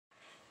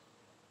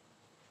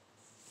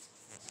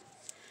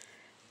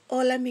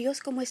Hola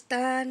amigos, ¿cómo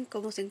están?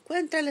 ¿Cómo se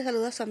encuentran? Les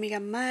saluda su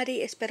amiga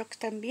Mari, espero que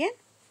estén bien.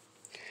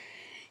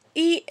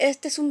 Y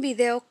este es un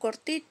video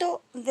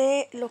cortito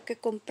de lo que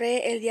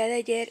compré el día de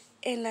ayer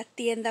en la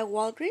tienda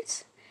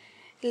Walgreens.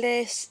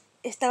 Les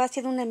estaba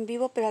haciendo un en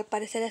vivo, pero al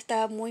parecer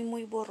estaba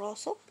muy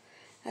borroso.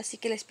 Así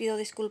que les pido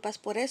disculpas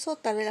por eso,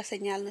 tal vez la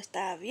señal no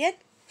estaba bien.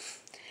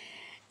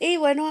 Y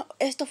bueno,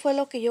 esto fue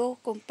lo que yo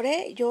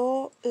compré.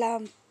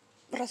 La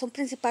razón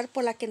principal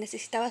por la que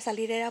necesitaba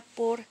salir era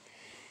por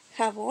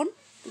jabón,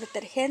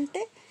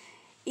 detergente.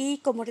 Y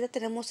como ahorita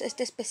tenemos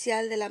este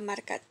especial de la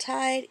marca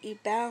Tide y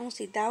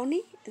Bounce y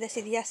Downy,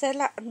 decidí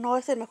hacerla. No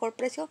es el mejor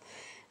precio,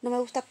 no me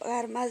gusta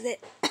pagar más de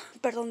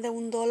perdón, de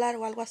 $1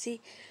 o algo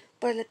así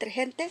por el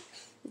detergente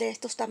de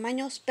estos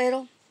tamaños,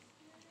 pero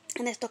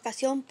en esta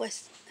ocasión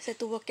pues se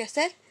tuvo que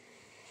hacer.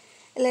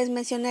 Les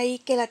mencioné ahí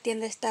que la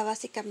tienda está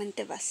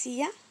básicamente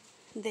vacía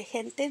de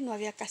gente, no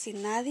había casi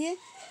nadie.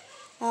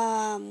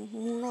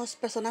 Unas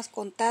personas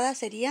contadas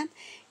serían,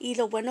 y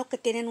lo bueno que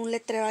tienen un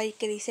letrero ahí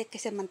que dice que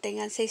se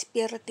mantengan 6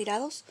 pies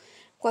retirados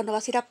cuando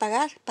vas a ir a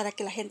pagar, para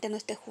que la gente no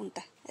esté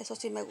junta. Eso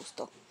sí me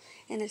gustó.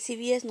 En el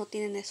CVS no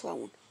tienen eso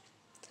aún.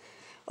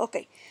 Ok,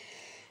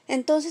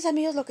 entonces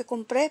amigos, lo que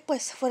compré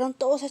pues fueron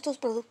todos estos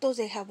productos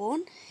de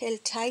jabón, el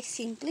Tide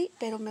Simply,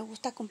 pero me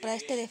gusta comprar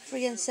este de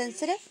Free and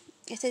Sensitive.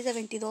 Este es de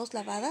 22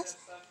 lavadas.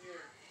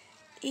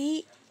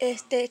 Y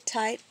este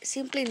Tide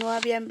Simply no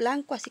había en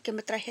blanco, así que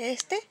me traje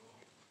este.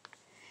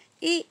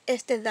 Y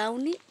este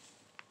Downy,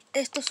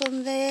 estos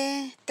son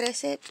de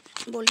 13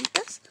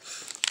 bolitas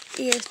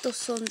y estos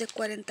son de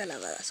 40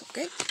 lavadas, ¿ok?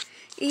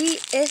 Y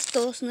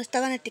estos no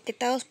estaban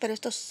etiquetados, pero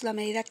esto es la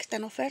medida que está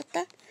en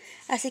oferta.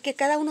 Así que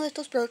cada uno de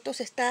estos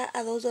productos está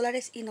a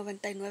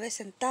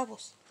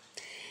 $2.99.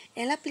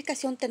 En la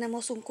aplicación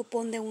tenemos un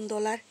cupón de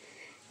 $1,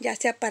 ya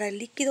sea para el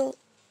líquido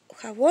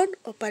jabón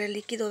o para el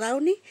líquido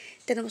Downy.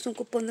 Tenemos un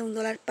cupón de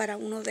 $1 para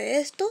uno de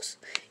estos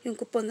y un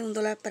cupón de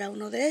 $1 para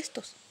uno de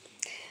estos.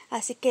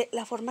 Así que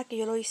la forma que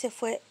yo lo hice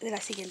fue de la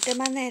siguiente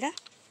manera.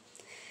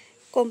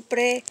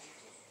 Compré...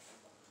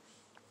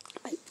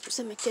 Ay,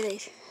 se me quiere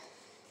ir.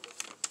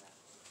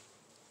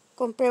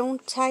 Compré un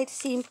Tide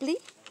Simply.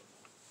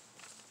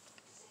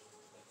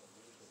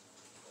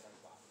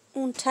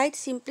 Un Tide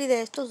Simply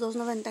de estos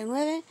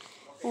 $2.99.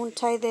 Un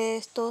Tide de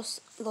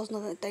estos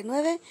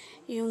 $2.99.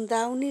 Y un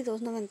Downy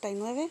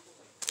 $2.99.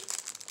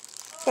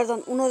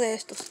 Perdón, uno de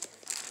estos.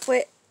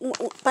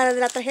 Para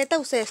la tarjeta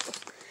usé estos.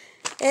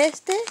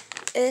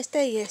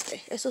 Este y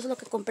este. Eso es lo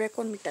que compré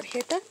con mi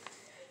tarjeta,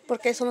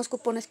 porque son los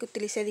cupones que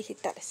utilicé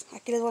digitales.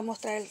 Aquí les voy a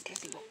mostrar el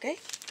recibo, ¿ok?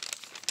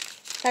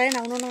 Salen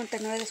a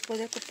 $1.99 después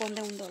del cupón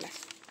de $1.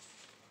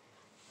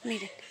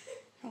 Miren,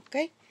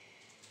 ¿ok?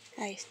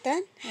 Ahí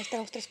están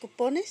los 3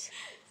 cupones.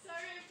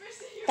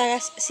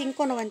 Pagas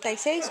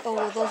 $5.96 o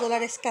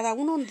 $2 cada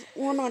uno,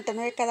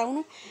 $1.99 cada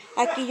uno.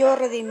 Aquí yo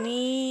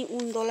redimí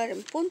 $1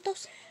 en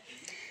puntos.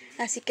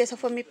 Así que esa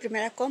fue mi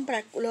primera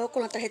compra. Luego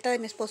con la tarjeta de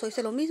mi esposo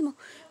hice lo mismo.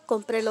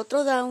 Compré el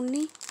otro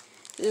Downy,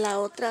 las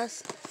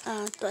otras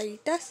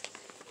toallitas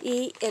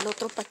y el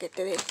otro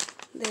paquete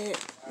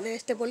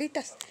de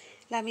bolitas.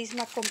 La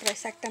misma compra,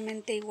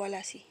 exactamente igual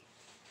así.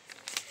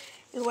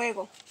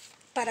 Luego,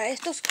 para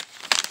estos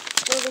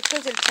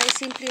productos del Tide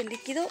Simply en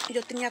líquido,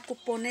 yo tenía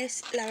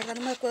cupones, la verdad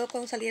no me acuerdo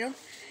cuándo salieron,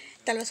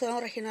 tal vez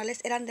fueron regionales,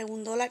 eran de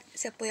 $1,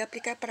 se podía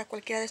aplicar para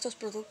cualquiera de estos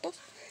productos.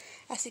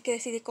 Así que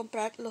decidí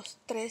comprar los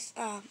 3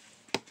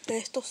 de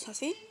estos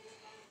así,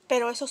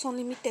 pero esos son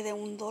límite de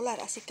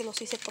 $1, así que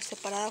los hice por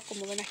separado,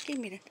 como ven aquí,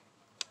 miren.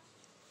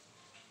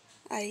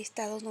 Ahí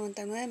está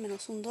 $2.99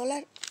 menos $1,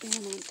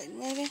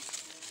 $1.99.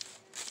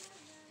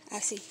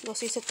 Así,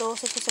 los hice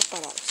todos estos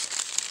separados.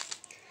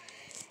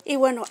 Y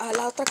bueno,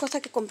 la otra cosa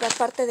que compré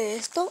aparte de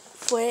esto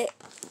fue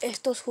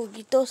estos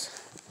juguitos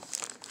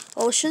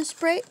Ocean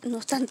Spray. No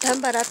están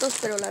tan baratos,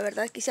 pero la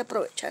verdad quise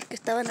aprovechar que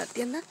estaba en la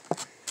tienda.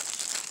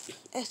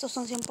 Estos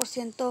son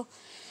 100%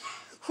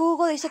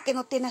 jugo, dice que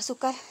no tiene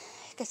azúcar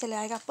que se le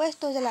haya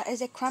puesto, es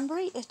de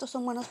cranberry. Estos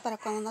son buenos para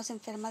cuando uno se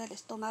enferma del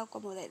estómago,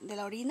 como de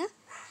la orina.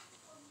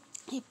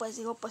 Y pues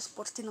digo, pues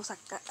por si nos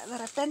saca de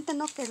repente,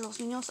 ¿no? Que los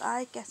niños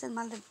que hacen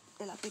mal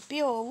de la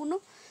pipí o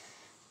uno,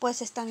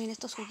 pues están bien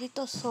estos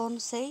juguitos.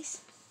 Son 6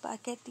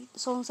 paquetes,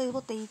 son 6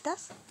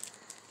 botellitas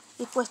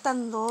y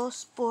cuestan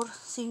 2 por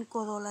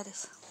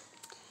 $5.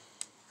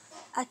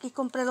 Aquí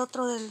compré el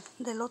otro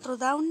del otro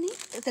Downy,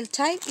 del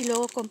Tide, y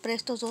luego compré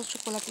estos 2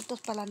 chocolatitos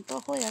para el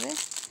antojo. Ya ves,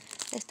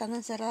 estando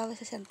encerrado a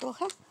veces se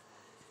antoja.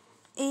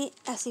 Y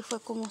así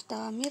fue como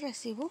estaba mi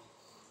recibo.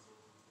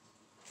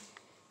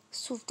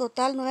 Su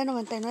total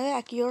 $9.99.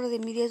 Aquí yo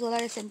redimí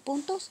 $10 en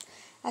puntos.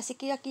 Así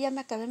que aquí ya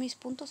me acabé mis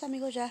puntos,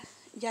 amigos. Ya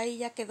ahí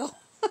ya quedó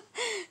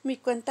mi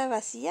cuenta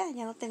vacía.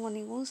 Ya no tengo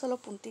ningún solo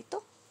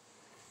puntito.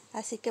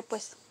 Así que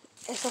pues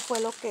eso fue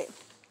lo que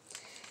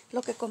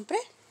compré.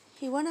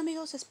 Y bueno,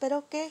 amigos,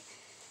 espero que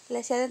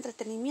les sea de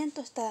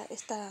entretenimiento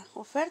esta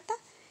oferta.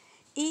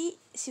 Y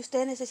si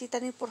ustedes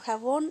necesitan ir por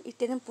jabón y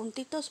tienen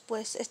puntitos,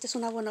 pues esta es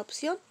una buena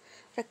opción.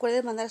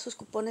 Recuerden mandar sus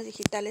cupones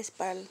digitales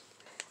para el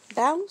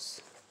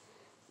Bounce,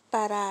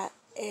 para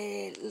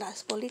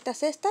las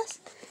bolitas estas,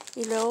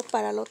 Y luego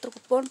para el otro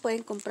cupón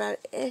pueden comprar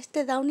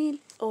este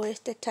Downy o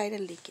este Tide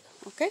en líquido,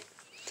 ¿ok?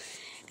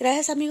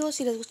 Gracias amigos,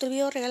 si les gustó el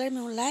video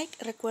regálenme un like,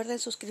 recuerden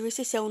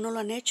suscribirse si aún no lo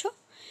han hecho,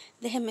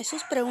 déjenme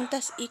sus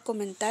preguntas y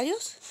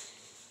comentarios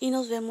y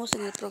nos vemos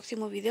en el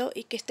próximo video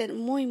y que estén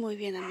muy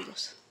bien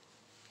amigos.